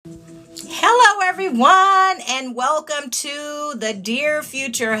everyone, and welcome to the Dear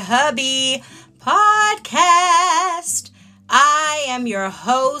Future Hubby podcast. I am your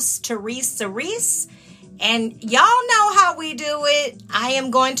host, Teresa Reese, and y'all know how we do it. I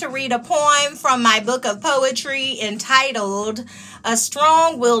am going to read a poem from my book of poetry entitled A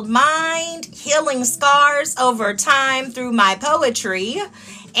Strong-Willed Mind, Healing Scars Over Time Through My Poetry.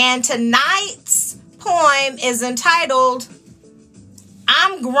 And tonight's poem is entitled,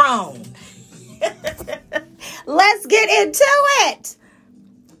 I'm Grown. Let's get into it.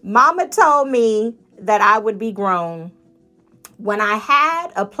 Mama told me that I would be grown when I had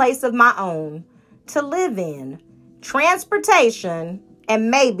a place of my own to live in, transportation,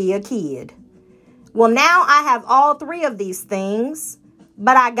 and maybe a kid. Well, now I have all three of these things,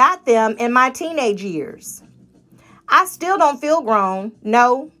 but I got them in my teenage years. I still don't feel grown.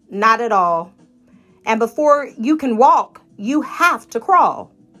 No, not at all. And before you can walk, you have to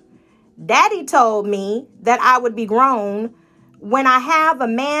crawl. Daddy told me that I would be grown when I have a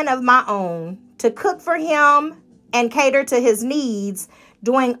man of my own to cook for him and cater to his needs,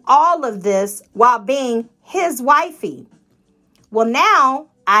 doing all of this while being his wifey. Well, now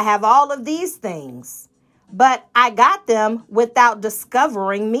I have all of these things, but I got them without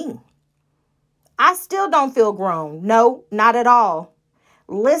discovering me. I still don't feel grown. No, not at all.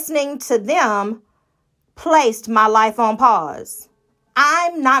 Listening to them placed my life on pause.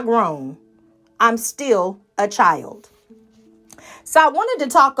 I'm not grown. I'm still a child. So I wanted to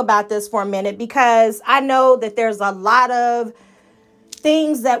talk about this for a minute because I know that there's a lot of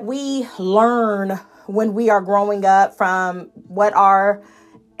things that we learn when we are growing up from what our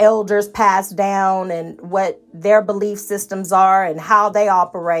elders pass down and what their belief systems are and how they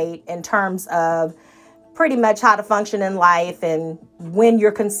operate in terms of pretty much how to function in life and when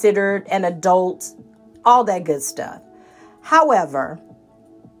you're considered an adult, all that good stuff. However,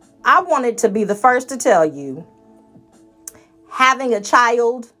 I wanted to be the first to tell you, having a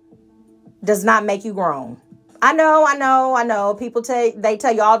child does not make you grown. I know. People they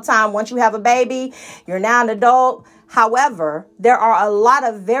tell you all the time, once you have a baby, you're now an adult. However, there are a lot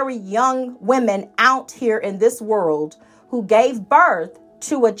of very young women out here in this world who gave birth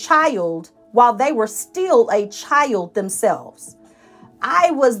to a child while they were still a child themselves.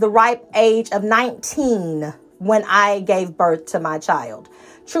 I was the ripe age of 19 when I gave birth to my child.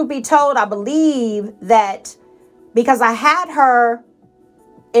 Truth be told, I believe that because I had her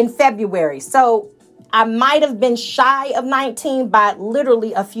in February, so I might have been shy of 19 by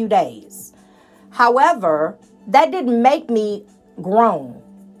literally a few days. However, that didn't make me grown.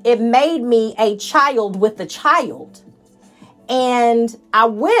 It made me a child with a child. And I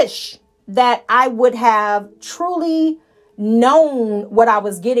wish that I would have truly known what I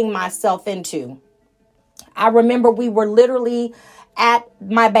was getting myself into. I remember we were literally at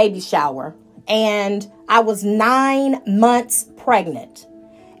my baby shower and I was 9 months pregnant.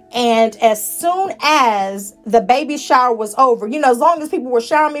 And as soon as the baby shower was over, as long as people were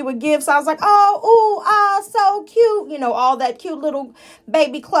showering me with gifts, I was like, so cute. All that cute little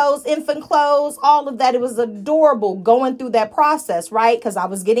baby clothes, infant clothes, all of that. It was adorable going through that process, right? Because I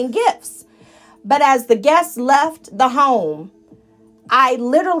was getting gifts. But as the guests left the home, I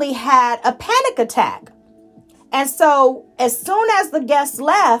literally had a panic attack. And so as soon as the guests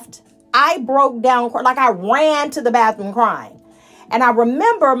left, I broke down, like I ran to the bathroom crying. And I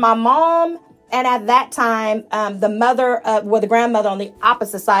remember my mom, and at that time, the grandmother on the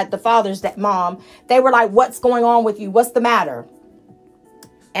opposite side, the father's mom, they were like, what's going on with you? What's the matter?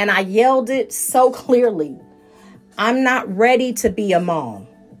 And I yelled it so clearly. I'm not ready to be a mom.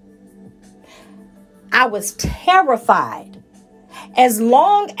 I was terrified. As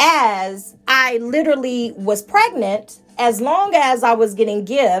long as I literally was pregnant, as long as I was getting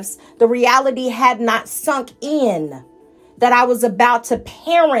gifts, the reality had not sunk in that I was about to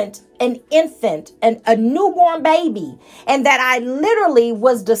parent an infant, a newborn baby, and that I literally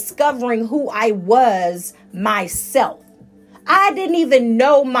was discovering who I was myself. I didn't even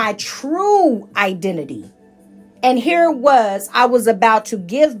know my true identity. And here it was, I was about to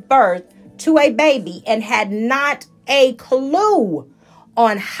give birth to a baby and had not a clue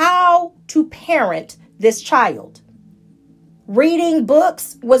on how to parent this child. Reading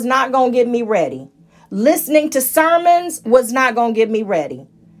books was not going to get me ready. Listening to sermons was not going to get me ready.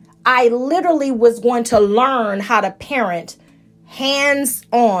 I literally was going to learn how to parent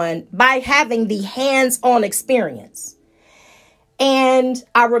hands-on by having the hands-on experience. And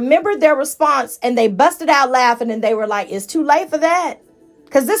I remember their response and they busted out laughing and they were like, it's too late for that.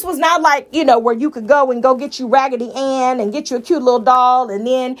 Because this was not like, where you could go get you Raggedy Ann and get you a cute little doll. And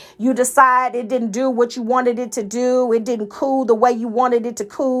then you decide it didn't do what you wanted it to do. It didn't cool the way you wanted it to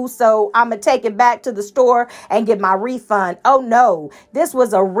cool. So I'm going to take it back to the store and get my refund. Oh, no. This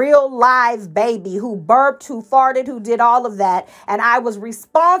was a real live baby who burped, who farted, who did all of that. And I was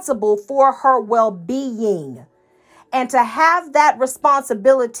responsible for her well-being. And to have that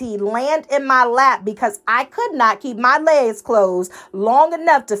responsibility land in my lap because I could not keep my legs closed long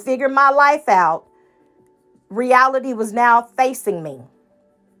enough to figure my life out, reality was now facing me.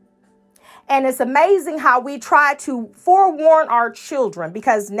 And it's amazing how we try to forewarn our children,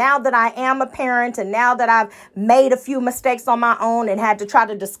 because now that I am a parent and now that I've made a few mistakes on my own and had to try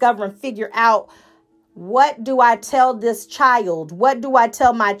to discover and figure out, what do I tell this child? What do I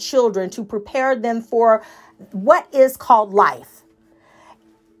tell my children to prepare them for what is called life?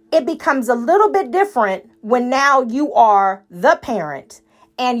 It becomes a little bit different when now you are the parent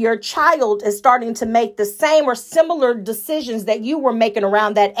and your child is starting to make the same or similar decisions that you were making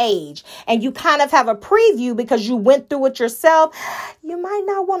around that age. And you kind of have a preview because you went through it yourself. You might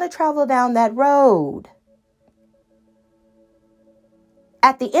not want to travel down that road.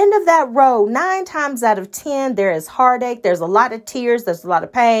 At the end of that road, 9 times out of 10, there is heartache. There's a lot of tears. There's a lot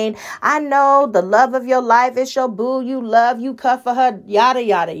of pain. I know the love of your life is your boo. You love, you cut for her, yada,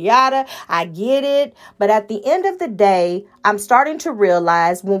 yada, yada. I get it. But at the end of the day, I'm starting to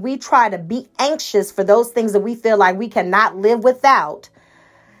realize when we try to be anxious for those things that we feel like we cannot live without,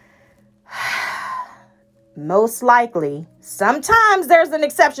 most likely, sometimes there's an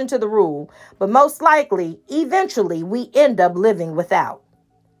exception to the rule, but most likely, eventually, we end up living without.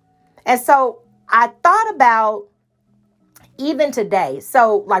 And so I thought about even today.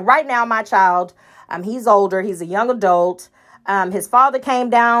 So like right now, my child, he's older. He's a young adult. His father came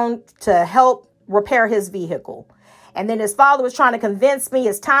down to help repair his vehicle. And then his father was trying to convince me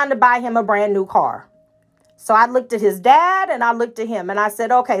it's time to buy him a brand new car. So I looked at his dad and I looked at him and I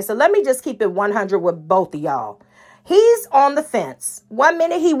said, okay, so let me just keep it 100 with both of y'all. He's on the fence. One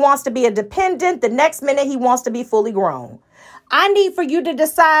minute he wants to be a dependent. The next minute he wants to be fully grown. I need for you to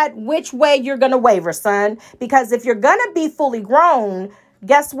decide which way you're going to waver, son, because if you're going to be fully grown,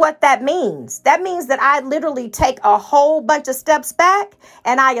 guess what that means? That means that I literally take a whole bunch of steps back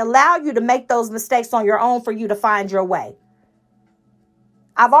and I allow you to make those mistakes on your own for you to find your way.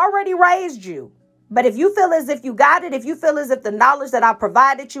 I've already raised you. But if you feel as if you got it, if you feel as if the knowledge that I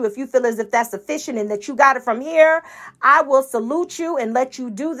provided you, if you feel as if that's sufficient and that you got it from here, I will salute you and let you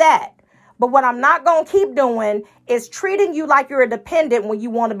do that. But what I'm not going to keep doing is treating you like you're a dependent when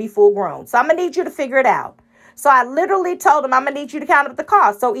you want to be full grown. So I'm going to need you to figure it out. So I literally told him, I'm going to need you to count up the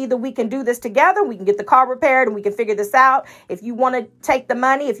cost. So either we can do this together, we can get the car repaired and we can figure this out. If you want to take the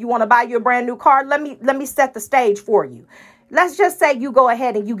money, if you want to buy you a brand new car, let me set the stage for you. Let's just say you go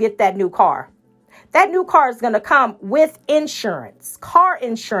ahead and you get that new car. That new car is going to come with insurance, car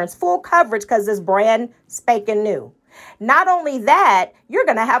insurance, full coverage because it's brand spanking new. Not only that, you're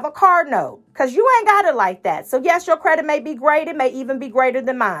going to have a car note because you ain't got it like that. So yes, your credit may be great. It may even be greater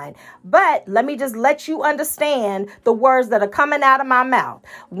than mine. But let me just let you understand the words that are coming out of my mouth.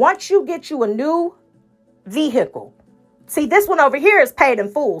 Once you get you a new vehicle, see, this one over here is paid in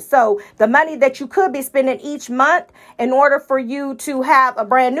full. So the money that you could be spending each month in order for you to have a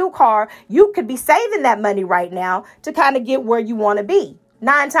brand new car, you could be saving that money right now to kind of get where you want to be.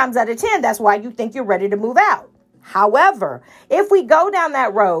 9 times out of 10, that's why you think you're ready to move out. However, if we go down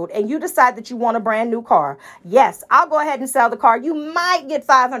that road and you decide that you want a brand new car, yes, I'll go ahead and sell the car. You might get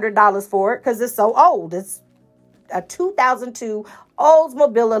 $500 for it because it's so old. It's a 2002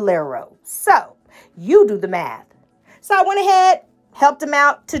 Oldsmobile Alero. So you do the math. So I went ahead, helped him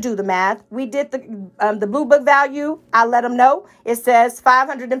out to do the math. We did the Blue Book value. I let him know. It says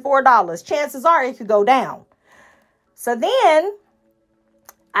 $504. Chances are it could go down. So then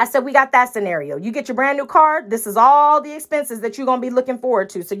I said, we got that scenario. You get your brand new car. This is all the expenses that you're going to be looking forward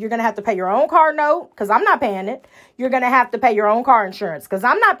to. So you're going to have to pay your own car note because I'm not paying it. You're going to have to pay your own car insurance because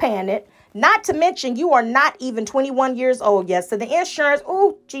I'm not paying it. Not to mention you are not even 21 years old yet. So the insurance,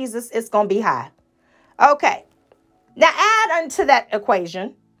 oh, Jesus, it's going to be high. Okay. Now add onto that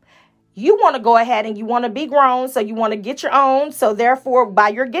equation. You want to go ahead and you want to be grown. So you want to get your own. So therefore, by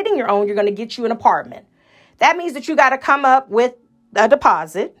your getting your own, you're going to get you an apartment. That means that you got to come up with a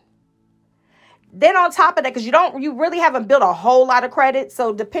deposit. Then on top of that, because you really haven't built a whole lot of credit.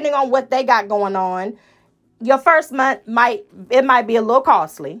 So depending on what they got going on, your first month might be a little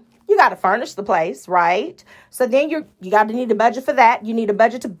costly. You got to furnish the place, right? So then you got to need a budget for that. You need a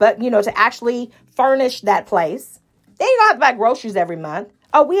budget to actually furnish that place. Then you got to buy groceries every month.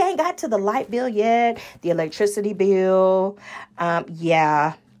 Oh, we ain't got to the light bill yet. The electricity bill.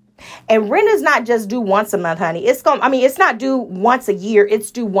 Yeah. And rent is not just due once a month, honey. It's not due once a year. It's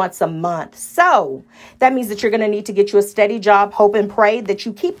due once a month. So that means that you're going to need to get you a steady job. Hope and pray that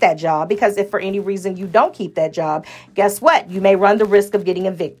you keep that job, because if for any reason you don't keep that job, guess what? You may run the risk of getting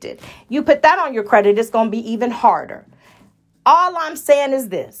evicted. You put that on your credit, it's going to be even harder. All I'm saying is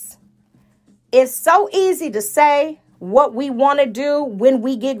this. It's so easy to say what we want to do when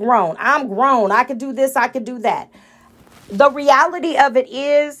we get grown. I'm grown. I could do this. I could do that. The reality of it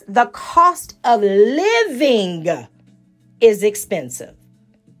is the cost of living is expensive.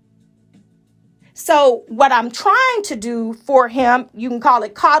 So what I'm trying to do for him, you can call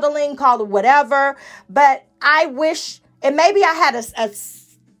it coddling, call it whatever, but I wish, and maybe I had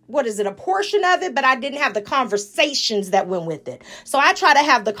a portion of it, but I didn't have the conversations that went with it. So I try to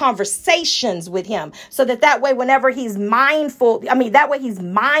have the conversations with him so that way, whenever he's mindful, he's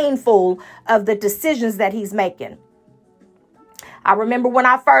mindful of the decisions that he's making. I remember when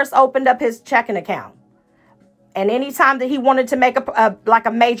I first opened up his checking account, and anytime that he wanted to make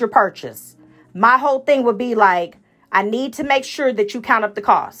a major purchase, my whole thing would be like, I need to make sure that you count up the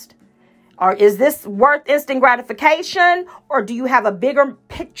cost. Or is this worth instant gratification, or do you have a bigger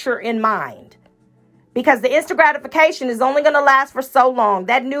picture in mind? Because the instant gratification is only going to last for so long.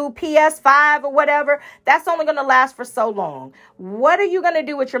 That new PS5 or whatever, that's only going to last for so long. What are you going to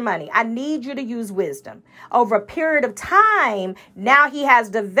do with your money? I need you to use wisdom. Over a period of time, now he has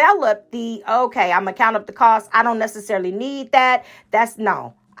developed I'm going to count up the cost. I don't necessarily need that.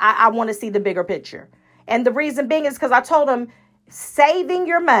 I want to see the bigger picture. And the reason being is because I told him saving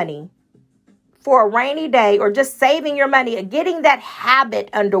your money for a rainy day, or just saving your money and getting that habit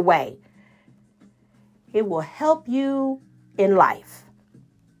underway, it will help you in life.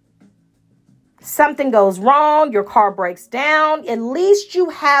 Something goes wrong, your car breaks down, at least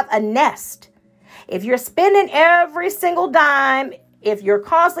you have a nest. If you're spending every single dime, if you're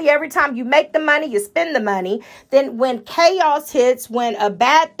constantly, every time you make the money, you spend the money, then when chaos hits, when a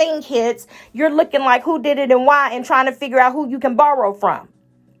bad thing hits, you're looking like who did it and why, and trying to figure out who you can borrow from.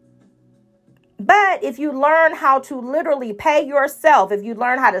 But if you learn how to literally pay yourself, if you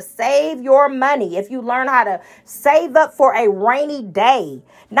learn how to save your money, if you learn how to save up for a rainy day,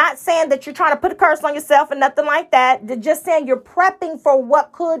 not saying that you're trying to put a curse on yourself and nothing like that, just saying you're prepping for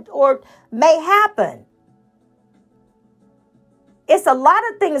what could or may happen. It's a lot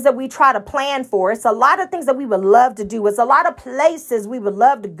of things that we try to plan for. It's a lot of things that we would love to do. It's a lot of places we would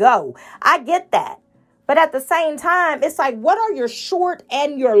love to go. I get that. But at the same time, it's like, what are your short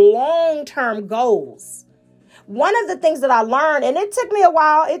and your long-term goals? One of the things that I learned, and it took me a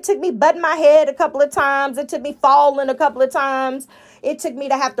while, it took me butting my head a couple of times. It took me falling a couple of times. It took me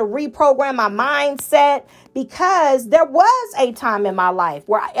to have to reprogram my mindset, because there was a time in my life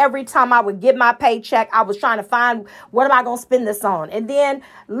where every time I would get my paycheck, I was trying to find, what am I going to spend this on? And then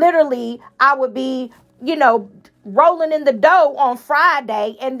literally I would be, rolling in the dough on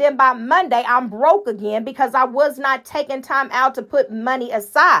Friday, and then by Monday I'm broke again because I was not taking time out to put money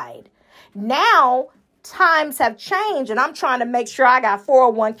aside. Now times have changed, and I'm trying to make sure I got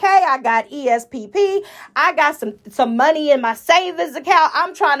 401k, I got ESPP, I got some money in my savings account.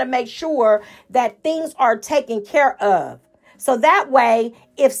 I'm trying to make sure that things are taken care of. So that way,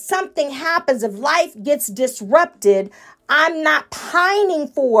 if something happens, if life gets disrupted, I'm not pining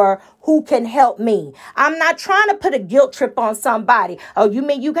for who can help me. I'm not trying to put a guilt trip on somebody. Oh, you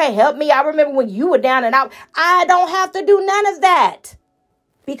mean you can't help me? I remember when you were down and out. I don't have to do none of that.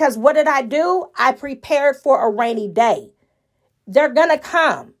 Because what did I do? I prepared for a rainy day. They're going to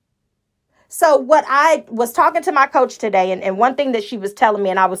come. So what I was talking to my coach today, and one thing that she was telling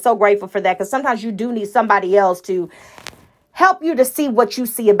me, and I was so grateful for that, because sometimes you do need somebody else to help you to see what you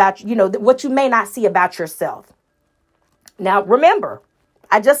see about, what you may not see about yourself. Now, remember,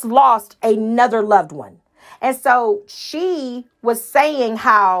 I just lost another loved one. And so she was saying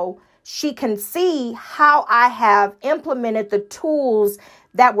how she can see how I have implemented the tools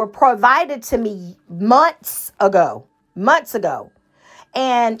that were provided to me months ago.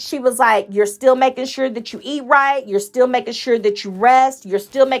 And she was like, you're still making sure that you eat right. You're still making sure that you rest. You're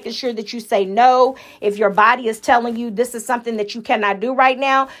still making sure that you say no. If your body is telling you this is something that you cannot do right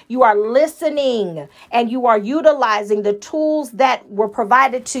now, you are listening and you are utilizing the tools that were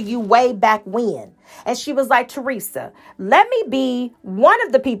provided to you way back when. And she was like, Teresa, let me be one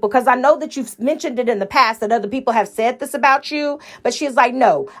of the people, because I know that you've mentioned it in the past that other people have said this about you. But she's like,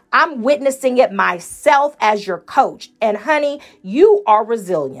 no, I'm witnessing it myself as your coach. And honey, you are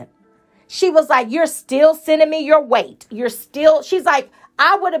resilient. She was like, you're still sending me your weight. She's like,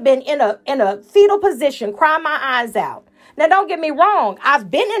 I would have been in a fetal position, crying my eyes out. Now, don't get me wrong. I've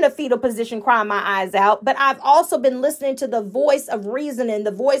been in a fetal position crying my eyes out, but I've also been listening to the voice of reason and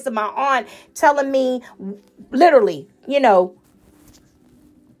the voice of my aunt telling me literally,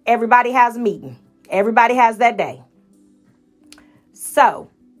 everybody has a meeting. Everybody has that day.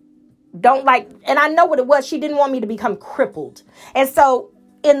 So and I know what it was. She didn't want me to become crippled. And so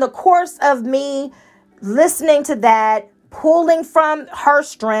in the course of me listening to that, pulling from her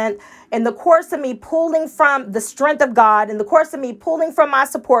strength, in the course of me pulling from the strength of God, in the course of me pulling from my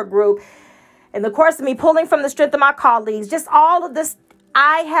support group, in the course of me pulling from the strength of my colleagues, just all of this,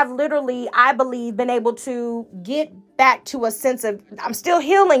 I have literally, I believe, been able to get back to a sense of, I'm still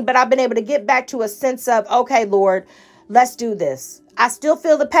healing, but I've been able to get back to a sense of, okay, Lord, let's do this. I still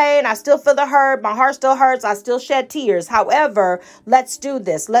feel the pain. I still feel the hurt. My heart still hurts. I still shed tears. However, let's do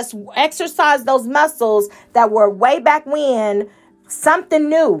this. Let's exercise those muscles that were way back when. Something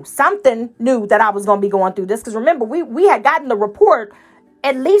knew that I was going to be going through this. Because remember, we had gotten the report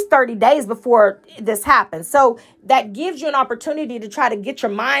at least 30 days before this happened. So that gives you an opportunity to try to get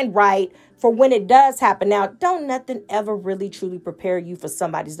your mind right for when it does happen. Now, don't nothing ever really truly prepare you for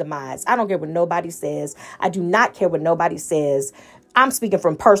somebody's demise. I don't care what nobody says. I do not care what nobody says. I'm speaking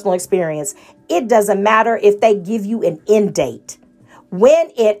from personal experience. It doesn't matter if they give you an end date.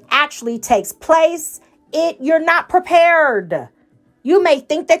 When it actually takes place, you're not prepared. You may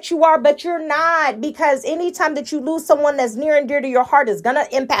think that you are, but you're not, because anytime that you lose someone that's near and dear to your heart is going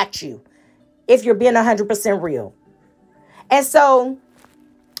to impact you if you're being 100% real. And so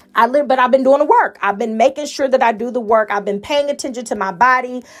but I've been doing the work. I've been making sure that I do the work. I've been paying attention to my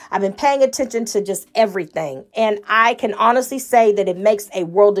body. I've been paying attention to just everything. And I can honestly say that it makes a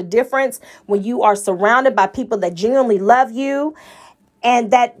world of difference when you are surrounded by people that genuinely love you and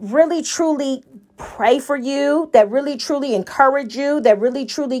that really, truly pray for you, that really, truly encourage you, that really,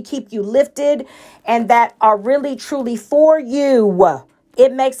 truly keep you lifted, and that are really, truly for you.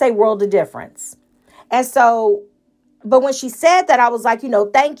 It makes a world of difference. And so, but when she said that, I was like,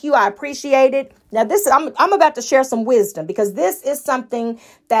 thank you. I appreciate it. Now, I'm about to share some wisdom because this is something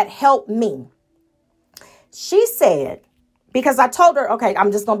that helped me. She said, because I told her, okay,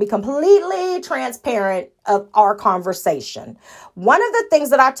 I'm just going to be completely transparent of our conversation. One of the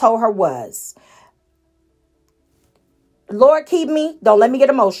things that I told her was, Lord, keep me. Don't let me get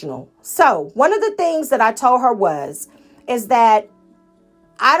emotional. So one of the things that I told her is that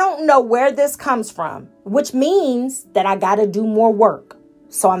I don't know where this comes from, which means that I got to do more work.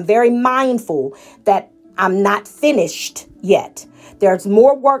 So I'm very mindful that I'm not finished yet. There's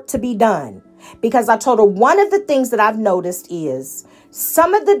more work to be done, because I told her one of the things that I've noticed is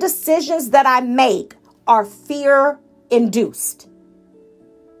some of the decisions that I make are fear induced.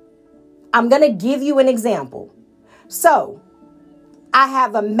 I'm going to give you an example. So I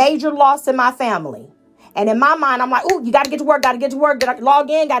have a major loss in my family. And in my mind, I'm like, oh, you got to get to work, got to get to work, got to log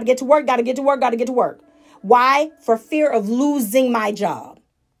in, got to get to work, got to get to work, got to get to work. Why? For fear of losing my job.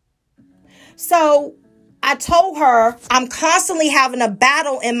 So I told her I'm constantly having a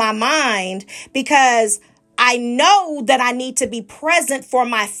battle in my mind because I know that I need to be present for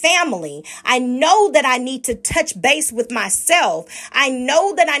my family. I know that I need to touch base with myself. I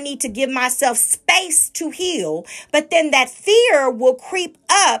know that I need to give myself space to heal. But then that fear will creep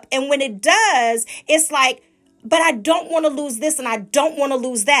up. And when it does, it's like, but I don't want to lose this and I don't want to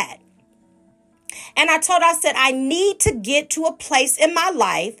lose that. And I said, I need to get to a place in my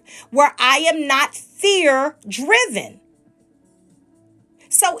life where I am not fear driven.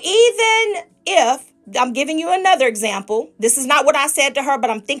 So even if, I'm giving you another example. This is not what I said to her,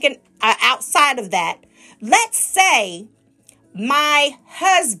 but I'm thinking outside of that. Let's say my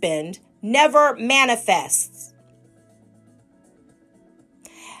husband never manifests.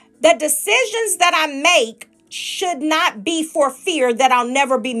 The decisions that I make should not be for fear that I'll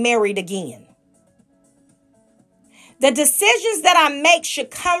never be married again. The decisions that I make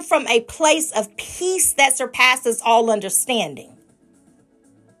should come from a place of peace that surpasses all understanding.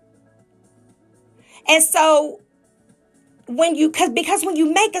 And so because when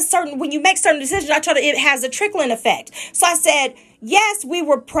you make certain decisions, I told her it has a trickling effect. So I said, yes, we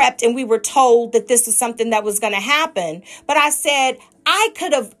were prepped and we were told that this was something that was going to happen. But I said, I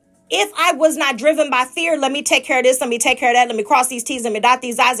could have, if I was not driven by fear, let me take care of this, let me take care of that, let me cross these T's, let me dot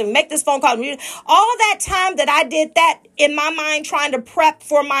these I's, and make this phone call. All that time that I did that in my mind, trying to prep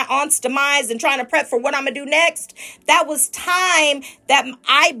for my aunt's demise and trying to prep for what I'm going to do next, that was time that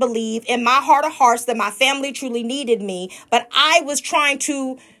I believe in my heart of hearts that my family truly needed me, but I was trying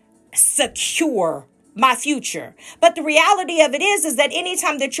to secure my future. But the reality of it is that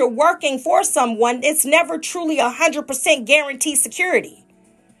anytime that you're working for someone, it's never truly 100% guaranteed security.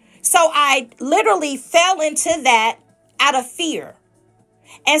 So I literally fell into that out of fear.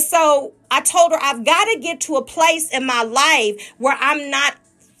 And so I told her, I've got to get to a place in my life where I'm not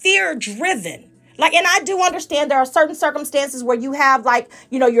fear driven. Like, and I do understand there are certain circumstances where you have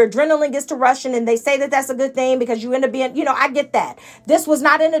your adrenaline gets to rushing, and they say that that's a good thing because you end up being, I get that. This was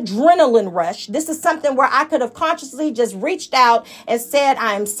not an adrenaline rush. This is something where I could have consciously just reached out and said,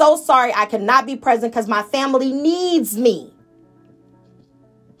 I am so sorry. I cannot be present because my family needs me.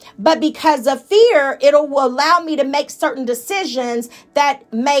 But because of fear, it'll allow me to make certain decisions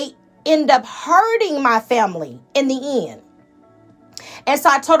that may end up hurting my family in the end. And so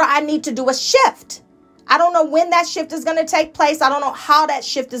I told her I need to do a shift. I don't know when that shift is going to take place. I don't know how that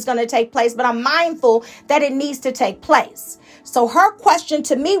shift is going to take place, but I'm mindful that it needs to take place. So her question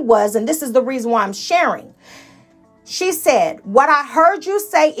to me was, and this is the reason why I'm sharing. She said, what I heard you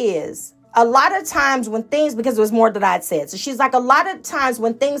say is a lot of times when things, because it was more that I'd said. So she's like, a lot of times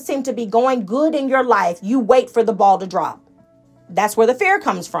when things seem to be going good in your life, you wait for the ball to drop. That's where the fear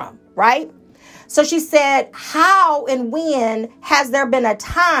comes from, right? So she said, how and when has there been a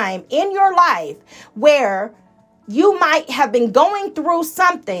time in your life where you might have been going through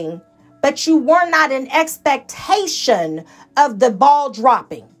something, but you were not in expectation of the ball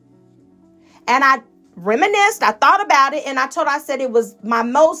dropping? And I reminisced, I thought about it, and I told her, I said it was my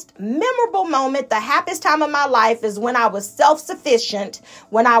most memorable moment. The happiest time of my life is when I was self-sufficient,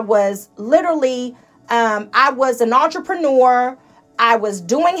 when I was literally, I was an entrepreneur. I was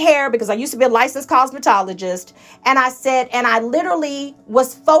doing hair because I used to be a licensed cosmetologist. And I literally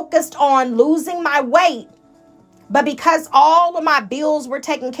was focused on losing my weight. But because all of my bills were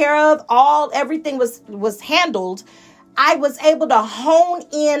taken care of, everything was handled, I was able to hone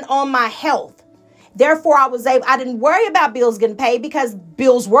in on my health. Therefore, I didn't worry about bills getting paid because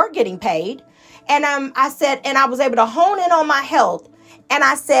bills were getting paid. And I was able to hone in on my health. And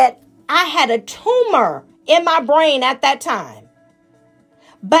I said, I had a tumor in my brain at that time.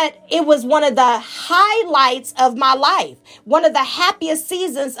 But it was one of the highlights of my life, one of the happiest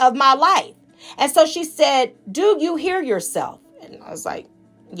seasons of my life. And so she said, do you hear yourself? And I was like,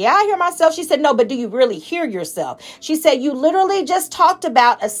 yeah, I hear myself. She said, no, but do you really hear yourself? She said, you literally just talked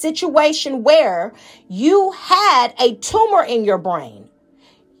about a situation where you had a tumor in your brain.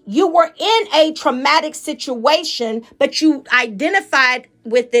 You were in a traumatic situation, but you identified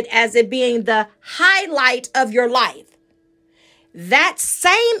with it as it being the highlight of your life. That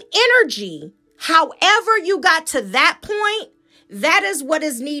same energy, however you got to that point, that is what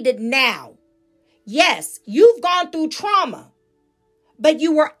is needed now. Yes, you've gone through trauma, but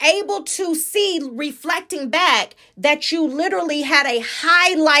you were able to see, reflecting back, that you literally had a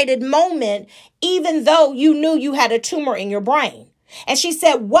highlighted moment, even though you knew you had a tumor in your brain. And she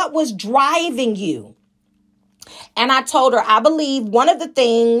said, what was driving you? And I told her, I believe one of the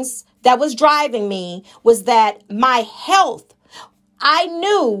things that was driving me was that my health, I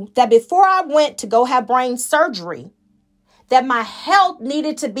knew that before I went to go have brain surgery, that my health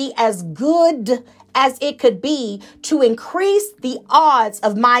needed to be as good as it could be to increase the odds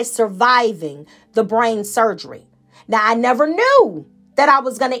of my surviving the brain surgery. Now, I never knew that I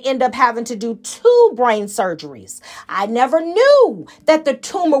was going to end up having to do 2 brain surgeries. I never knew that the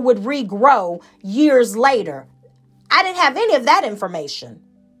tumor would regrow years later. I didn't have any of that information.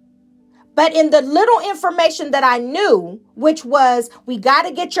 But in the little information that I knew, which was we got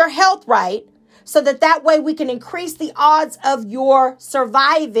to get your health right so that way we can increase the odds of your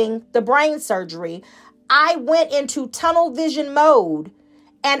surviving the brain surgery, I went into tunnel vision mode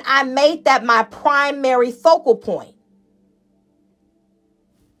and I made that my primary focal point.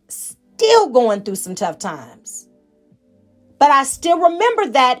 Still going through some tough times, but I still remember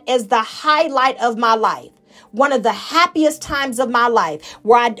that as the highlight of my life. One of the happiest times of my life,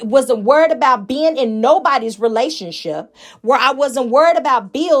 where I wasn't worried about being in nobody's relationship, where I wasn't worried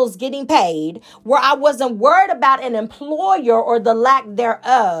about bills getting paid, where I wasn't worried about an employer or the lack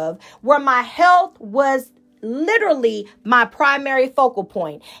thereof, where my health was literally my primary focal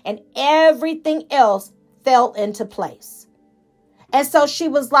point and everything else fell into place. And so she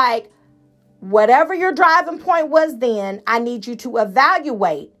was like, whatever your driving point was then, I need you to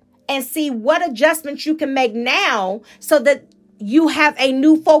evaluate and see what adjustments you can make now so that you have a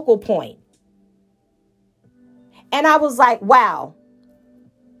new focal point. And I was like, wow,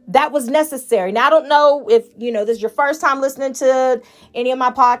 that was necessary. Now, I don't know if, this is your first time listening to any of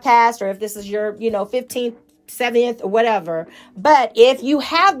my podcasts or if this is your, 15th, 7th or whatever. But if you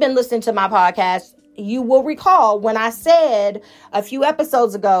have been listening to my podcast, you will recall when I said a few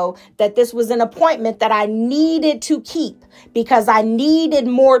episodes ago that this was an appointment that I needed to keep because I needed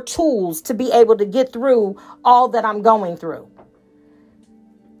more tools to be able to get through all that I'm going through.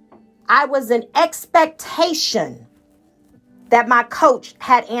 I was in expectation that my coach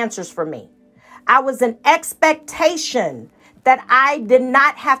had answers for me. I was in expectation that I did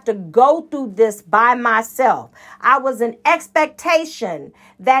not have to go through this by myself. I was in expectation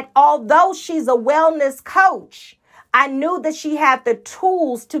that although she's a wellness coach, I knew that she had the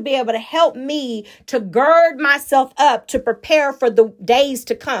tools to be able to help me to gird myself up to prepare for the days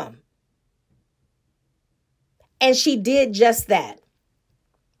to come. And she did just that.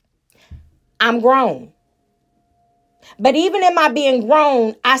 I'm grown. But even in my being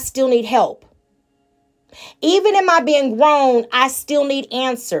grown, I still need help. Even in my being grown, I still need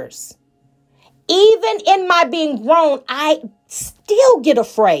answers. Even in my being grown, I still get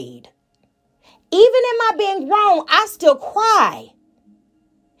afraid. Even in my being grown, I still cry.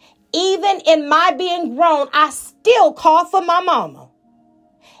 Even in my being grown, I still call for my mama.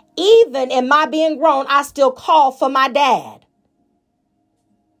 Even in my being grown, I still call for my dad.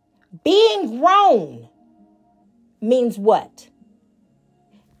 Being grown means what?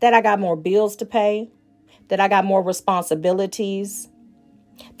 That I got more bills to pay, that I got more responsibilities,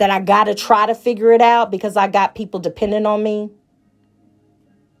 that I got to try to figure it out because I got people depending on me.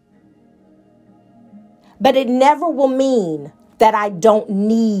 But it never will mean that I don't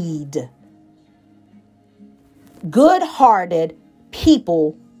need good-hearted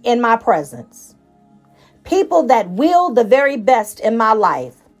people in my presence. People that will the very best in my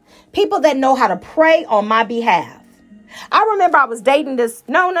life. People that know how to pray on my behalf. I remember I was dating this.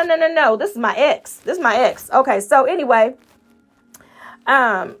 No. This is my ex. Okay, so anyway,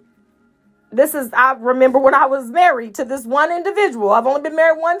 I remember when I was married to this one individual. I've only been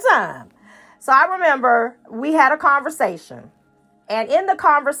married one time. So I remember we had a conversation. And in the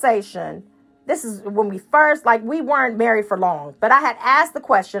conversation, this is when we weren't married for long. But I had asked the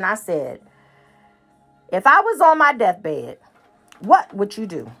question. I said, if I was on my deathbed, what would you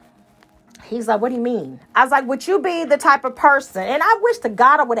do? He's like, what do you mean? I was like, would you be the type of person? And I wish to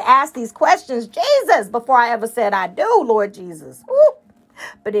God I would have asked these questions, Jesus, before I ever said I do, Lord Jesus. Woo.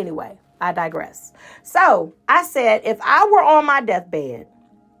 But anyway, I digress. So I said, if I were on my deathbed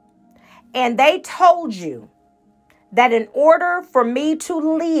and they told you that in order for me to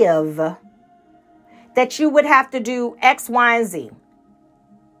live, that you would have to do X, Y, and Z.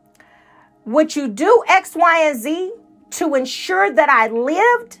 Would you do X, Y, and Z to ensure that I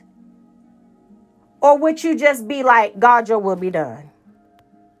lived? Or would you just be like, God, your will be done?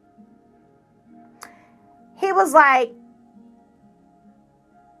 He was like,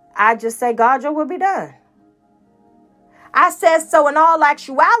 I just say, God, your will be done. I said, so in all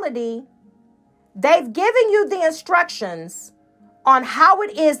actuality, they've given you the instructions on how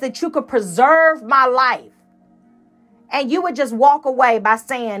it is that you could preserve my life. And you would just walk away by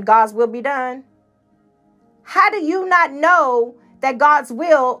saying, God's will be done. How do you not know that God's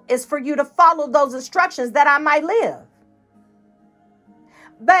will is for you to follow those instructions that I might live?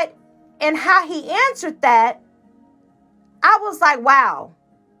 But in how he answered that, I was like, wow.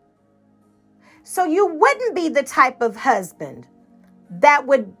 So you wouldn't be the type of husband that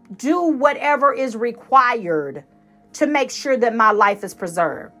would do whatever is required to make sure that my life is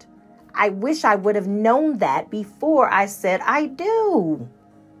preserved. I wish I would have known that before I said I do.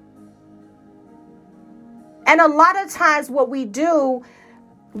 And a lot of times what we do,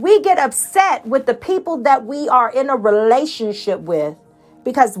 we get upset with the people that we are in a relationship with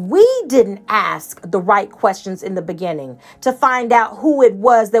because we didn't ask the right questions in the beginning to find out who it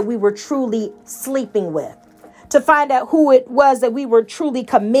was that we were truly sleeping with, to find out who it was that we were truly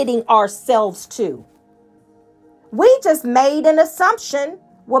committing ourselves to. We just made an assumption.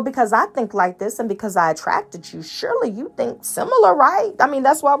 Well, because I think like this and because I attracted you, surely you think similar, right? I mean,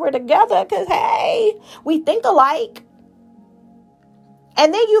 that's why we're together, because, hey, we think alike.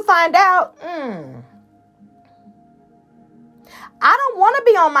 And then you find out, I don't want to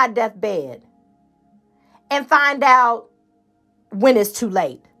be on my deathbed and find out when it's too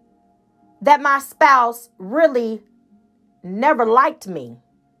late that my spouse really never liked me,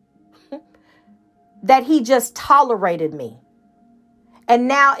 that he just tolerated me. And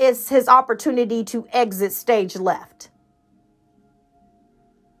now it's his opportunity to exit stage left.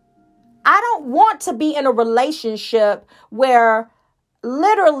 I don't want to be in a relationship where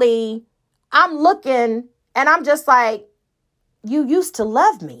literally I'm looking and I'm just like, you used to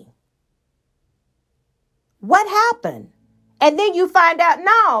love me. What happened? And then you find out,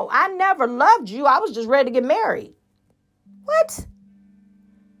 no, I never loved you. I was just ready to get married. What?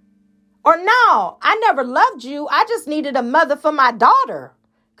 Or no, I never loved you. I just needed a mother for my daughter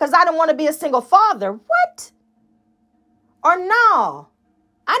because I didn't want to be a single father. What? Or no,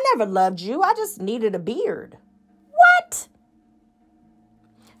 I never loved you. I just needed a beard. What?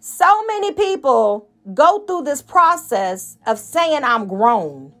 So many people go through this process of saying I'm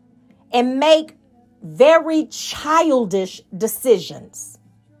grown and make very childish decisions.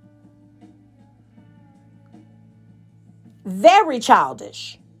 Very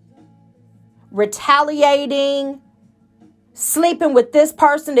childish. Retaliating, sleeping with this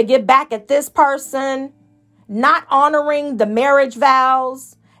person to get back at this person, not honoring the marriage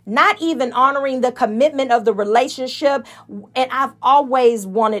vows, not even honoring the commitment of the relationship. And I've always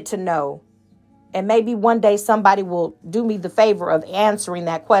wanted to know, and maybe one day somebody will do me the favor of answering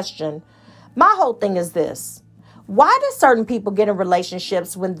that question. My whole thing is this. Why do certain people get in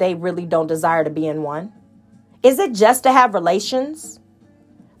relationships when they really don't desire to be in one? Is it just to have relations?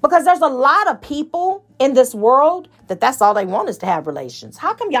 Because there's a lot of people in this world that's all they want is to have relations.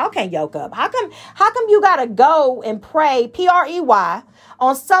 How come y'all can't yoke up? How come you got to go and pray, P-R-E-Y,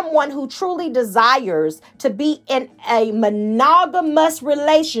 on someone who truly desires to be in a monogamous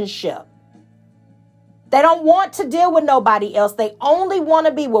relationship? They don't want to deal with nobody else. They only want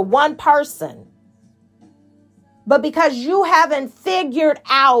to be with one person. But because you haven't figured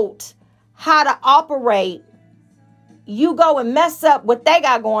out how to operate, you go and mess up what they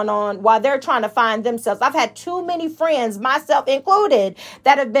got going on while they're trying to find themselves. I've had too many friends, myself included,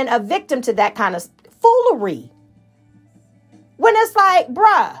 that have been a victim to that kind of foolery. When it's like,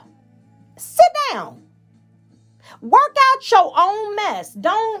 bruh, sit down. Work out your own mess.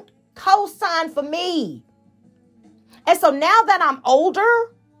 Don't co-sign for me. And so now that I'm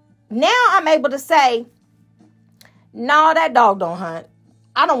older, now I'm able to say, no, that dog don't hunt.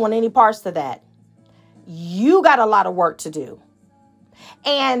 I don't want any parts to that. You got a lot of work to do.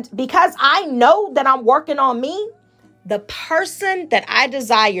 And because I know that I'm working on me, the person that I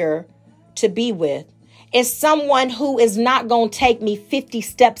desire to be with is someone who is not going to take me 50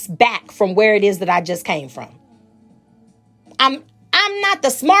 steps back from where it is that I just came from. I'm not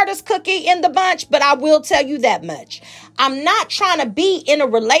the smartest cookie in the bunch, but I will tell you that much. I'm not trying to be in a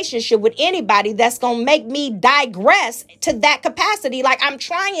relationship with anybody that's going to make me digress to that capacity. Like, I'm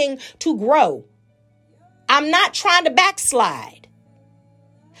trying to grow. I'm not trying to backslide.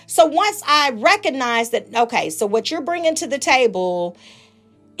 So once I recognize that, okay, so what you're bringing to the table,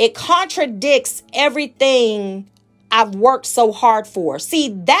 it contradicts everything I've worked so hard for. See,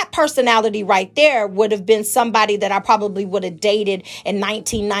 that personality right there would have been somebody that I probably would have dated in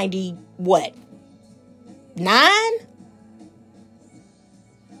 1990, what? 9?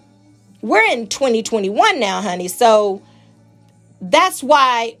 We're in 2021 now, honey. So that's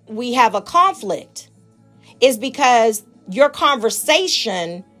why we have a conflict. Is because your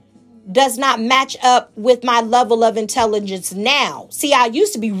conversation does not match up with my level of intelligence now. See, I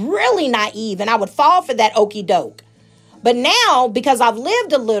used to be really naive and I would fall for that okie doke. But now, because I've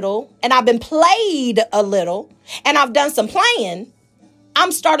lived a little and I've been played a little and I've done some playing,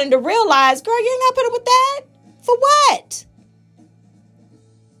 I'm starting to realize, girl, you ain't got to put up with that. For what?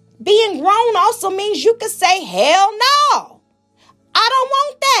 Being grown also means you could say, hell no, I don't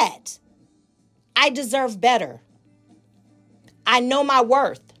want that. I deserve better. I know my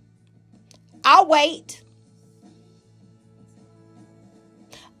worth. I'll wait.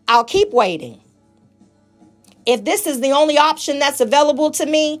 I'll keep waiting. If this is the only option that's available to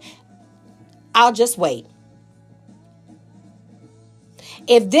me, I'll just wait.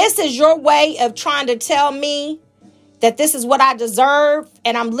 If this is your way of trying to tell me that this is what I deserve,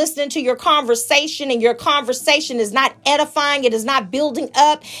 and I'm listening to your conversation, and your conversation is not edifying, it is not building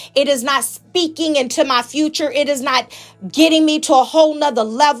up, it is not speaking into my future, it is not getting me to a whole nother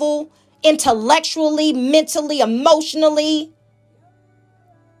level, intellectually, mentally, emotionally,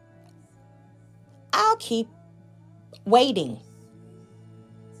 I'll keep waiting.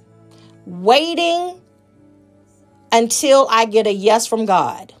 Waiting until I get a yes from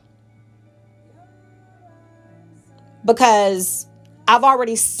God. Because I've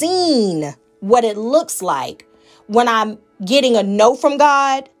already seen what it looks like when I'm getting a no from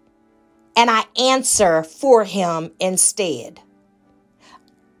God and I answer for him instead.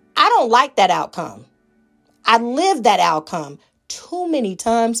 I don't like that outcome. I lived that outcome too many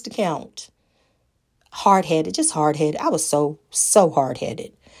times to count. Hard-headed, just hard-headed. I was so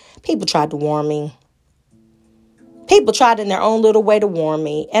hard-headed. People tried to warn me. People tried in their own little way to warn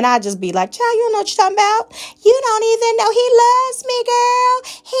me. And I just be like, child, you don't know what you're talking about. You don't even know he loves me, girl.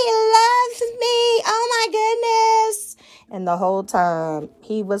 He loves me. Oh, my goodness. And the whole time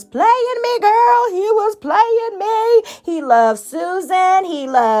he was playing me, girl. He was playing me. He loved Susan. He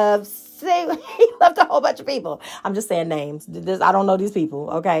loved he loved a whole bunch of people. I'm just saying names. I don't know these people,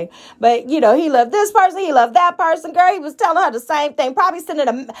 okay? But, he loved this person. He loved that person. Girl, he was telling her the same thing. Probably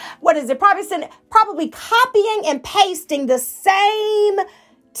copying and pasting the same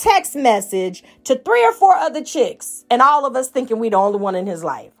text message to 3 or 4 other chicks, and all of us thinking we the only one in his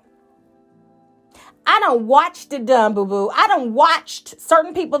life. I done watched it done, boo-boo. I done watched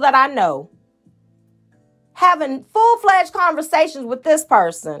certain people that I know having full-fledged conversations with this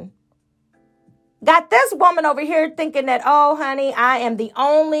person. Got this woman over here thinking that, oh, honey, I am the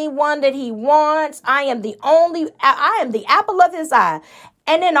only one that he wants. I am the apple of his eye.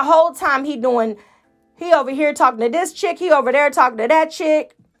 And then the whole time he over here talking to this chick. He over there talking to that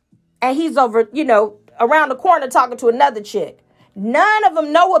chick. And he's over, around the corner talking to another chick. None of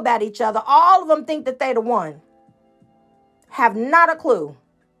them know about each other. All of them think that they the one. Have not a clue.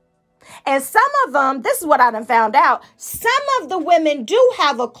 And some of them, this is what I done found out. Some of the women do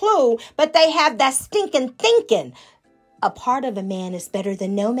have a clue, but they have that stinking thinking. A part of a man is better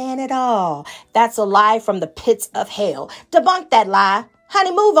than no man at all. That's a lie from the pits of hell. Debunk that lie.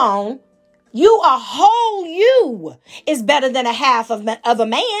 Honey, move on. A whole you is better than a half of a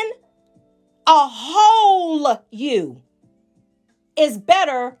man. A whole you is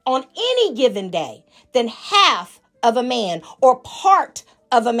better on any given day than half of a man or part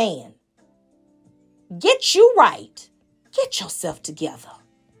of a man. Get you right. Get yourself together.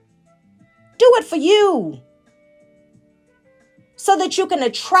 Do it for you so that you can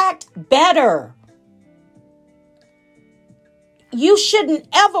attract better. You shouldn't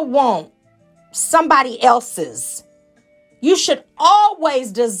ever want somebody else's. You should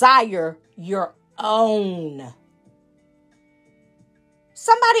always desire your own.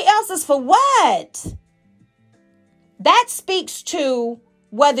 Somebody else's for what? That speaks to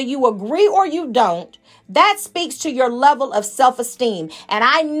whether you agree or you don't. That speaks to your level of self-esteem. And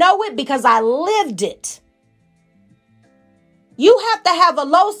I know it because I lived it. You have to have a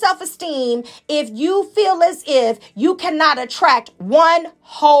low self-esteem if you feel as if you cannot attract one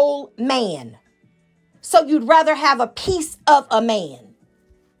whole man. So you'd rather have a piece of a man.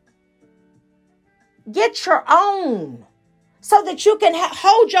 Get your own so that you can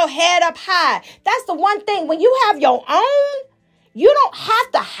hold your head up high. That's the one thing. When you have your own, you don't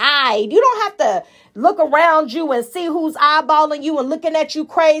have to hide. You don't have to look around you and see who's eyeballing you and looking at you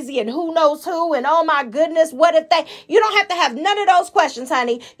crazy and who knows who and oh my goodness, what if they... You don't have to have none of those questions,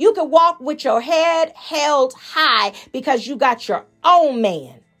 honey. You can walk with your head held high because you got your own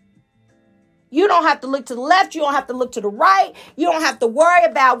man. You don't have to look to the left. You don't have to look to the right. You don't have to worry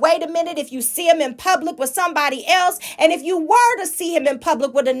about, wait a minute, if you see him in public with somebody else. And if you were to see him in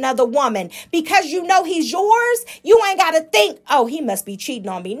public with another woman, because you know he's yours, you ain't got to think, oh, he must be cheating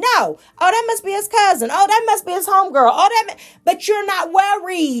on me. No. Oh, that must be his cousin. Oh, that must be his homegirl. But you're not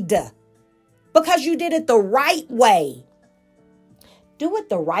worried because you did it the right way. Do it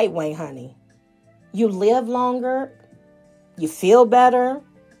the right way, honey. You live longer. You feel better.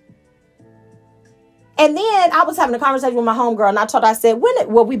 And then I was having a conversation with my homegirl and I said,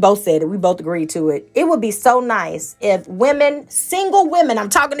 we both said it. We both agreed to it. It would be so nice if women, single women, I'm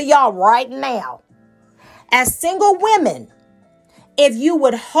talking to y'all right now, as single women, if you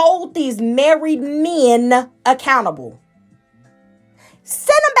would hold these married men accountable.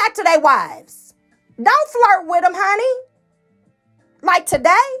 Send them back to their wives. Don't flirt with them, honey. Like today,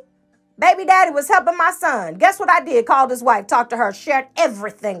 baby daddy was helping my son. Guess what I did? Called his wife, talked to her, shared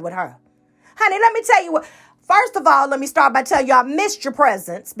everything with her. Honey, let me tell you what. First of all, let me start by telling you I missed your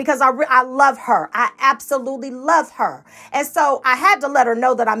presence because I love her. I absolutely love her. And so I had to let her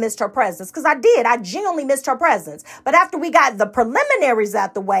know that I missed her presence because I did. I genuinely missed her presence. But after we got the preliminaries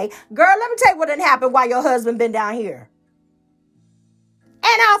out the way, girl, let me tell you what didn't happen while your husband been down here.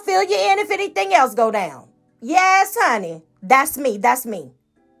 And I'll fill you in if anything else go down. Yes, honey. That's me. That's me.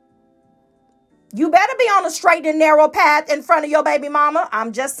 You better be on a straight and narrow path in front of your baby mama.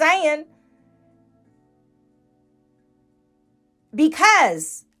 I'm just saying.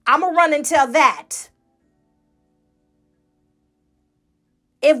 Because I'm going to run and tell that.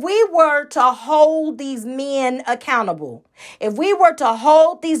 If we were to hold these men accountable, if we were to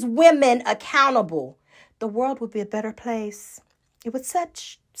hold these women accountable, the world would be a better place. It would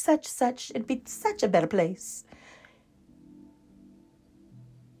it'd be such a better place.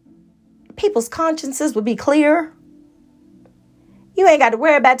 People's consciences would be clear. You ain't got to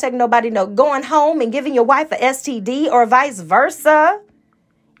worry about taking nobody going home and giving your wife a STD or vice versa.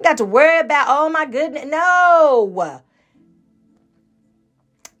 You got to worry about, oh my goodness. No.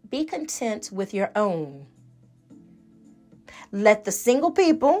 Be content with your own. Let the single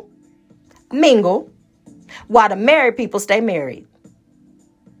people mingle while the married people stay married.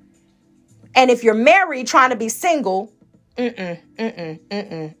 And if you're married trying to be single, for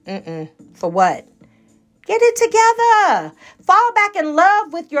what? Get it together. Fall back in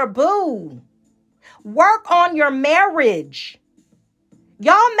love with your boo. Work on your marriage.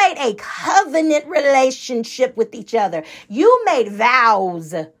 Y'all made a covenant relationship with each other. You made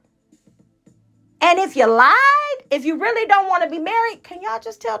vows. And if you lied, if you really don't want to be married, can y'all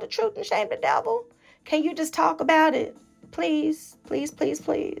just tell the truth and shame the devil? Can you just talk about it? Please, please, please,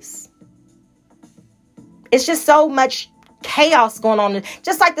 please. It's just so much chaos going on.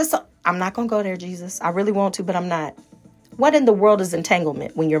 Just like this. I'm not going to go there, Jesus. I really want to, but I'm not. What in the world is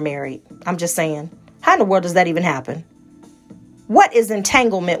entanglement when you're married? I'm just saying. How in the world does that even happen? What is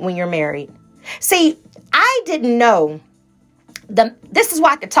entanglement when you're married? See, I didn't know. This is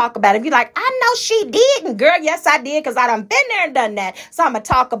why I could talk about it. If you're like, I know she didn't, girl. Yes, I did, because I done been there and done that. So I'm going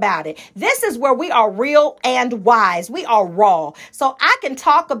to talk about it. This is where we are real and wise. We are raw. So I can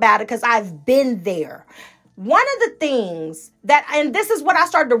talk about it because I've been there. One of the things that, and this is what I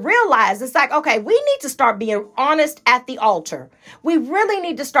started to realize, it's like, okay, we need to start being honest at the altar. We really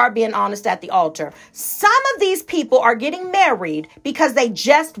need to start being honest at the altar. Some of these people are getting married because they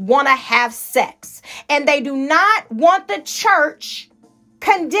just want to have sex, and they do not want the church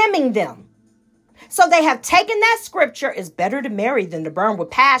condemning them. So they have taken that scripture, it's better to marry than to burn with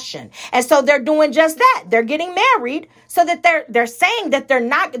passion. And so they're doing just that. They're getting married so that they're saying that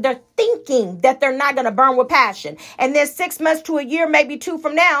they're thinking that they're not going to burn with passion. And then 6 months to a year, maybe 2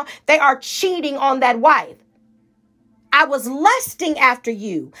 from now, they are cheating on that wife. I was lusting after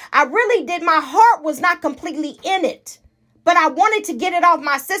you. I really did. My heart was not completely in it. But I wanted to get it off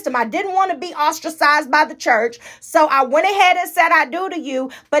my system. I didn't want to be ostracized by the church. So I went ahead and said I do to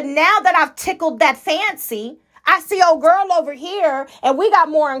you. But now that I've tickled that fancy, I see old girl over here and we got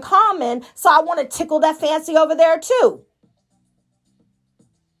more in common. So I want to tickle that fancy over there too.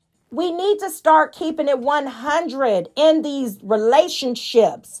 We need to start keeping it 100 in these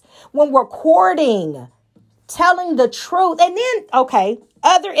relationships when we're courting, telling the truth. And then, okay,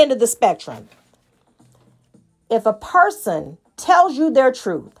 other end of the spectrum. If a person tells you their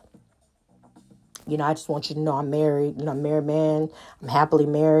truth, I just want you to know I'm married, I'm a married man, I'm happily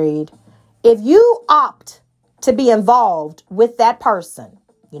married. If you opt to be involved with that person,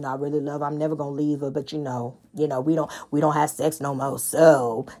 I really love her, I'm never going to leave her, but we don't have sex no more.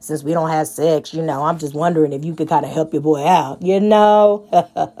 So since we don't have sex, I'm just wondering if you could kind of help your boy out,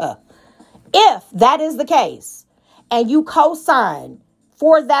 If that is the case and you co-sign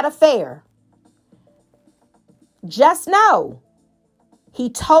for that affair, just know he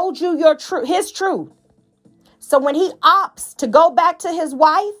told you his truth. So when he opts to go back to his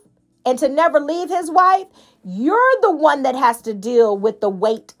wife and to never leave his wife, you're the one that has to deal with the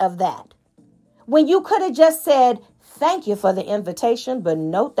weight of that. When you could have just said, thank you for the invitation, but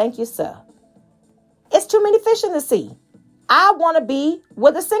no, thank you, sir. It's too many fish in the sea. I want to be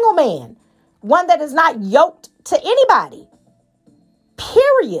with a single man, one that is not yoked to anybody,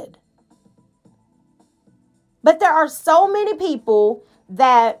 period. But there are so many people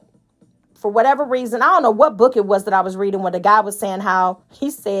that, for whatever reason, I don't know what book it was that I was reading when the guy was saying how he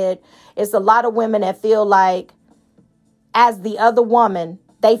said it's a lot of women that feel like, as the other woman,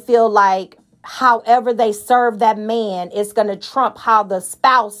 they feel like however they serve that man is going to trump how the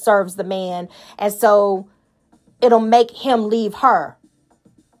spouse serves the man. And so it'll make him leave her.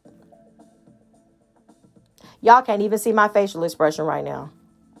 Y'all can't even see my facial expression right now.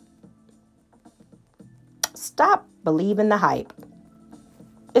 Stop believing the hype.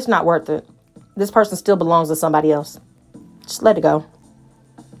 It's not worth it. This person still belongs to somebody else. Just let it go.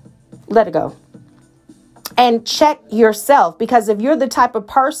 Let it go. And check yourself, because if you're the type of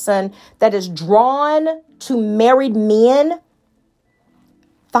person that is drawn to married men,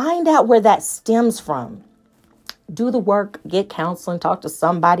 find out where that stems from. Do the work, get counseling, talk to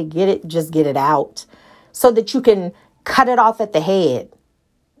somebody, just get it out so that you can cut it off at the head.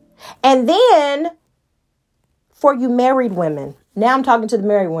 And then for you married women, now I'm talking to the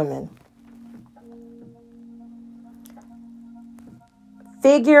married women.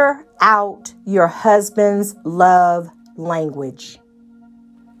 Figure out your husband's love language.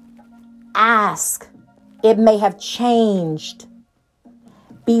 Ask. It may have changed.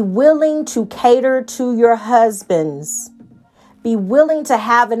 Be willing to cater to your husbands. Be willing to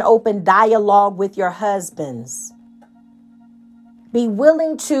have an open dialogue with your husbands. Be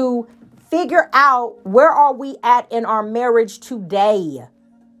willing to figure out, where are we at in our marriage today?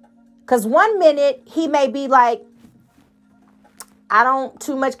 Because one minute he may be like, I don't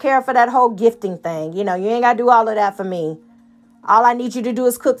too much care for that whole gifting thing. You ain't got to do all of that for me. All I need you to do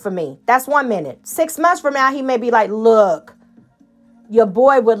is cook for me. That's 1 minute. 6 months from now, he may be like, look, your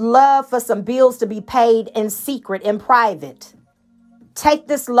boy would love for some bills to be paid in secret, in private. Take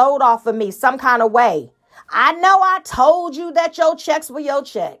this load off of me some kind of way. I know I told you that your checks were your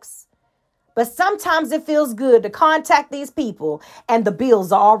checks, But sometimes it feels good to contact these people and the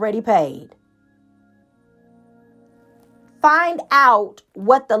bills are already paid. Find out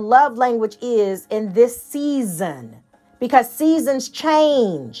what the love language is in this season, because seasons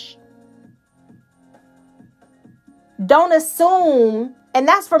change. Don't assume, and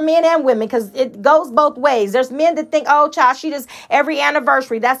that's for men and women, because it goes both ways. There's men that think, oh, child, she just every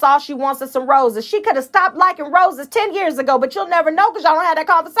anniversary, that's all she wants is some roses. She could have stopped liking roses 10 years ago, but you'll never know because y'all don't have that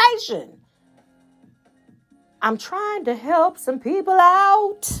conversation. I'm trying to help some people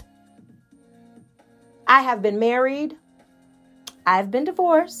out. I have been married. I've been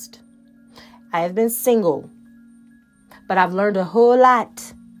divorced. I have been single. But I've learned a whole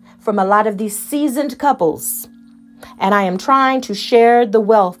lot from a lot of these seasoned couples. And I am trying to share the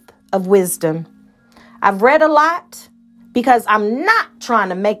wealth of wisdom. I've read a lot because I'm not trying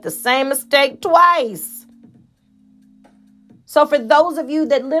to make the same mistake twice. So for those of you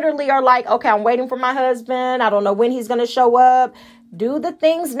that literally are like, okay, I'm waiting for my husband. I don't know when he's going to show up. Do the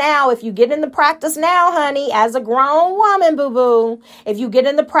things now. If you get in the practice now, honey, as a grown woman, boo-boo, if you get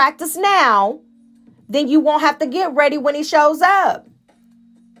in the practice now, then you won't have to get ready when he shows up.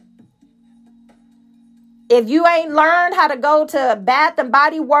 If you ain't learned how to go to Bath and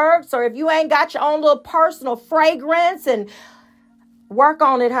Body Works, or if you ain't got your own little personal fragrance, and work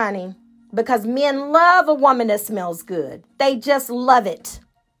on it, honey, because men love a woman that smells good. They just love it.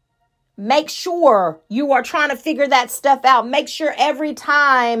 Make sure you are trying to figure that stuff out. Make sure every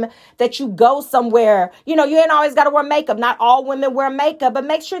time that you go somewhere, you ain't always got to wear makeup. Not all women wear makeup, but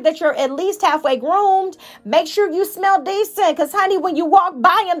make sure that you're at least halfway groomed. Make sure you smell decent, because, honey, when you walk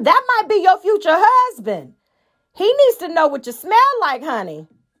by him, that might be your future husband. He needs to know what you smell like, honey.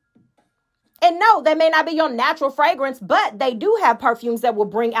 And no, they may not be your natural fragrance, but they do have perfumes that will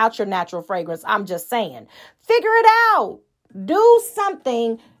bring out your natural fragrance. I'm just saying. Figure it out. Do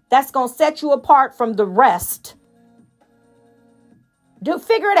something that's going to set you apart from the rest.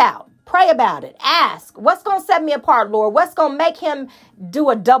 Figure it out. Pray about it. Ask, what's going to set me apart, Lord? What's going to make him do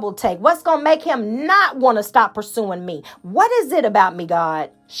a double take? What's going to make him not want to stop pursuing me? What is it about me,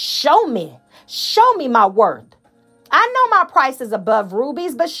 God? Show me. Show me my worth. I know my price is above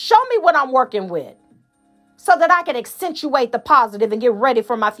rubies, but show me what I'm working with so that I can accentuate the positive and get ready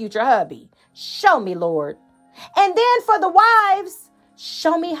for my future hubby. Show me, Lord. And then for the wives,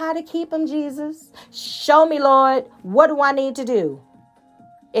 show me how to keep him, Jesus. Show me, Lord, what do I need to do?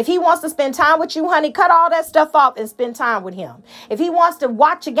 If he wants to spend time with you, honey, cut all that stuff off and spend time with him. If he wants to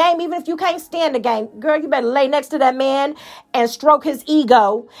watch a game, even if you can't stand the game, girl, you better lay next to that man and stroke his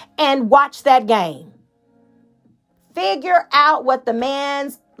ego and watch that game. Figure out what the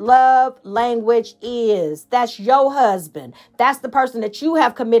man's love language is. That's your husband. That's the person that you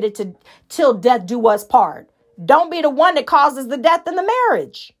have committed to till death do us part. Don't be the one that causes the death in the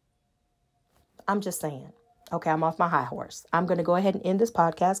marriage. I'm just saying. Okay, I'm off my high horse. I'm going to go ahead and end this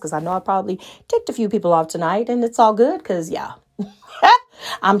podcast because I know I probably ticked a few people off tonight, and it's all good because, yeah,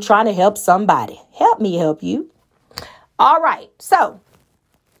 I'm trying to help somebody. Help me help you. All right, so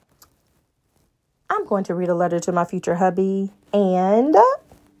I'm going to read a letter to my future hubby, and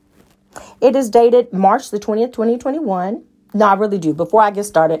it is dated March the 20th, 2021. No, I really do. Before I get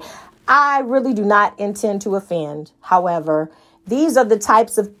started, I really do not intend to offend. However, these are the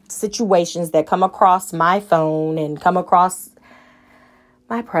types of situations that come across my phone and come across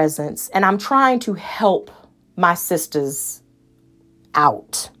my presence, and I'm trying to help my sisters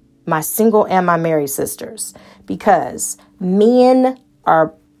out, my single and my married sisters, because men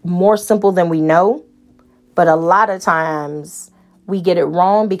are more simple than we know, but a lot of times we get it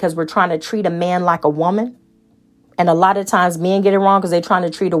wrong because we're trying to treat a man like a woman. And a lot of times men get it wrong because they're trying to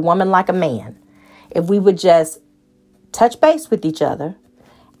treat a woman like a man. If we would just touch base with each other,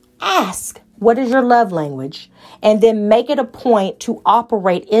 ask, what is your love language? And then make it a point to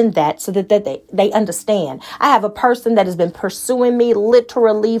operate in that so that they understand. I have a person that has been pursuing me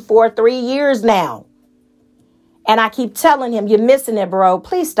literally for 3 years now. And I keep telling him, you're missing it, bro.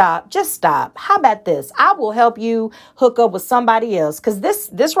 Please stop. Just stop. How about this? I will help you hook up with somebody else. Because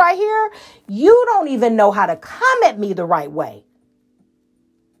this right here, you don't even know how to come at me the right way.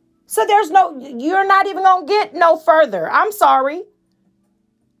 So you're not even going to get no further. I'm sorry.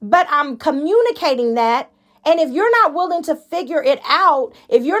 But I'm communicating that. And if you're not willing to figure it out,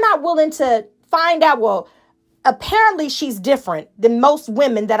 if you're not willing to find out, well, apparently she's different than most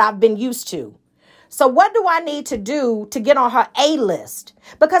women that I've been used to. So what do I need to do to get on her A list?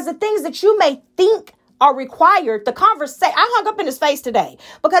 Because the things that you may think are required, the conversation, I hung up in his face today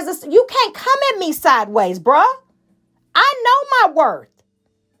because you can't come at me sideways, bruh. I know my worth.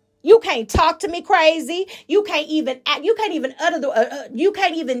 You can't talk to me crazy. You can't even act. You can't even utter you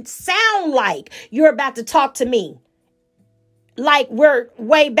can't even sound like you're about to talk to me. Like we're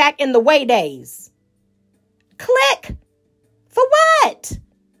way back in the way days. Click. For what?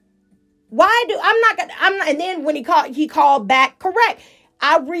 And then when he called back, correct.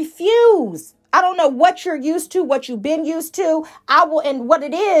 I refuse. I don't know what you're used to, what you've been used to. And what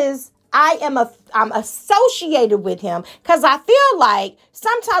it is, I'm associated with him because I feel like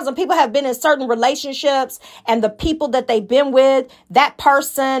sometimes when people have been in certain relationships and the people that they've been with, that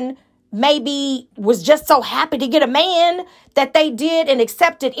person maybe was just so happy to get a man that they did and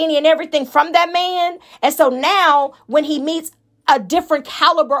accepted any and everything from that man. And so now when he meets a different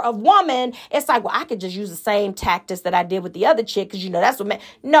caliber of woman, it's like, well, I could just use the same tactics that I did with the other chick because, that's what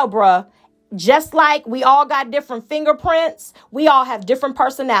no, bruh. Just like we all got different fingerprints, we all have different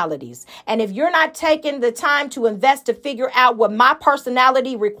personalities. And if you're not taking the time to invest to figure out what my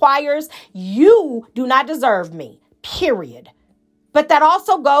personality requires, you do not deserve me, period. But that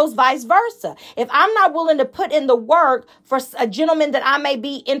also goes vice versa. If I'm not willing to put in the work for a gentleman that I may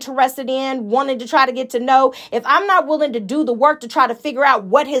be interested in, wanting to try to get to know, if I'm not willing to do the work to try to figure out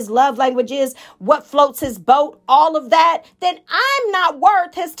what his love language is, what floats his boat, all of that, then I'm not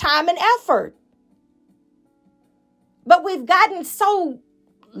worth his time and effort. But we've gotten so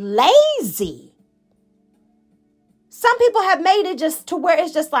lazy. Some people have made it just to where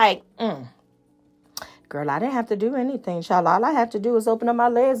it's just like, girl, I didn't have to do anything, child. All I have to do is open up my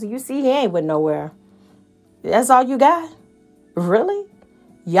legs and you see he ain't with nowhere. That's all you got? Really?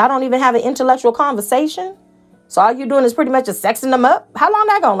 Y'all don't even have an intellectual conversation? So all you're doing is pretty much just sexing them up? How long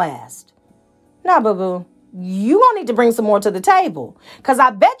that gonna last? Nah, boo-boo. You gonna need to bring some more to the table. Because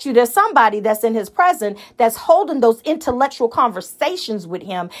I bet you there's somebody that's in his presence that's holding those intellectual conversations with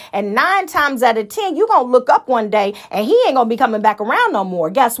him. And 9 times out of 10, you're gonna look up one day and he ain't gonna be coming back around no more.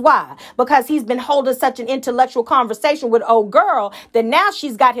 Guess why? Because he's been holding such an intellectual conversation with old girl that now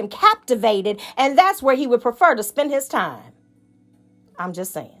she's got him captivated. And that's where he would prefer to spend his time. I'm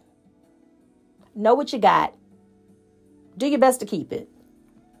just saying. Know what you got. Do your best to keep it.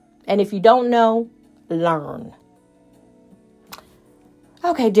 And if you don't know, learn.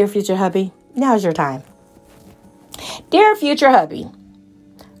 Okay, dear future hubby, now's your time. Dear future hubby,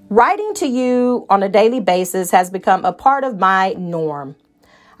 writing to you on a daily basis has become a part of my norm.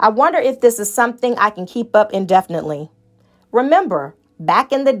 I wonder if this is something I can keep up indefinitely. Remember,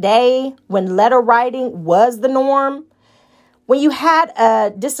 back in the day when letter writing was the norm, when you had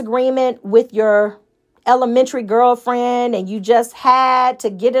a disagreement with your elementary girlfriend and you just had to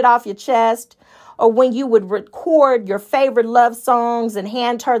get it off your chest, or when you would record your favorite love songs and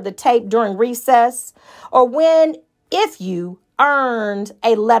hand her the tape during recess, or if you earned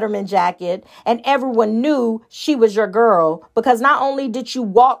a Letterman jacket and everyone knew she was your girl, because not only did you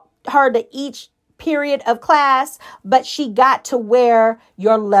walk her to each period of class, but she got to wear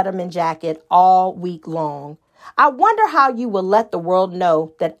your Letterman jacket all week long. I wonder how you will let the world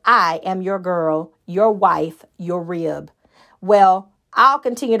know that I am your girl, your wife, your rib. Well, I'll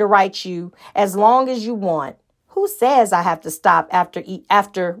continue to write you as long as you want. Who says I have to stop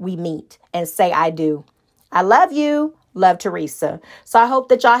after we meet and say I do? I love you. Love, Teresa. So I hope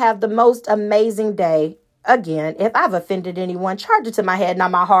that y'all have the most amazing day. Again, if I've offended anyone, charge it to my head, not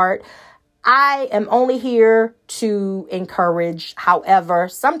my heart. I am only here to encourage. However,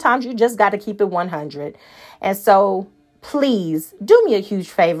 sometimes you just got to keep it 100. And so please do me a huge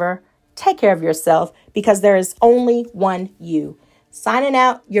favor. Take care of yourself because there is only one you. Signing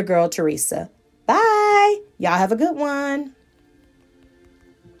out, your girl, Teresa. Bye. Y'all have a good one.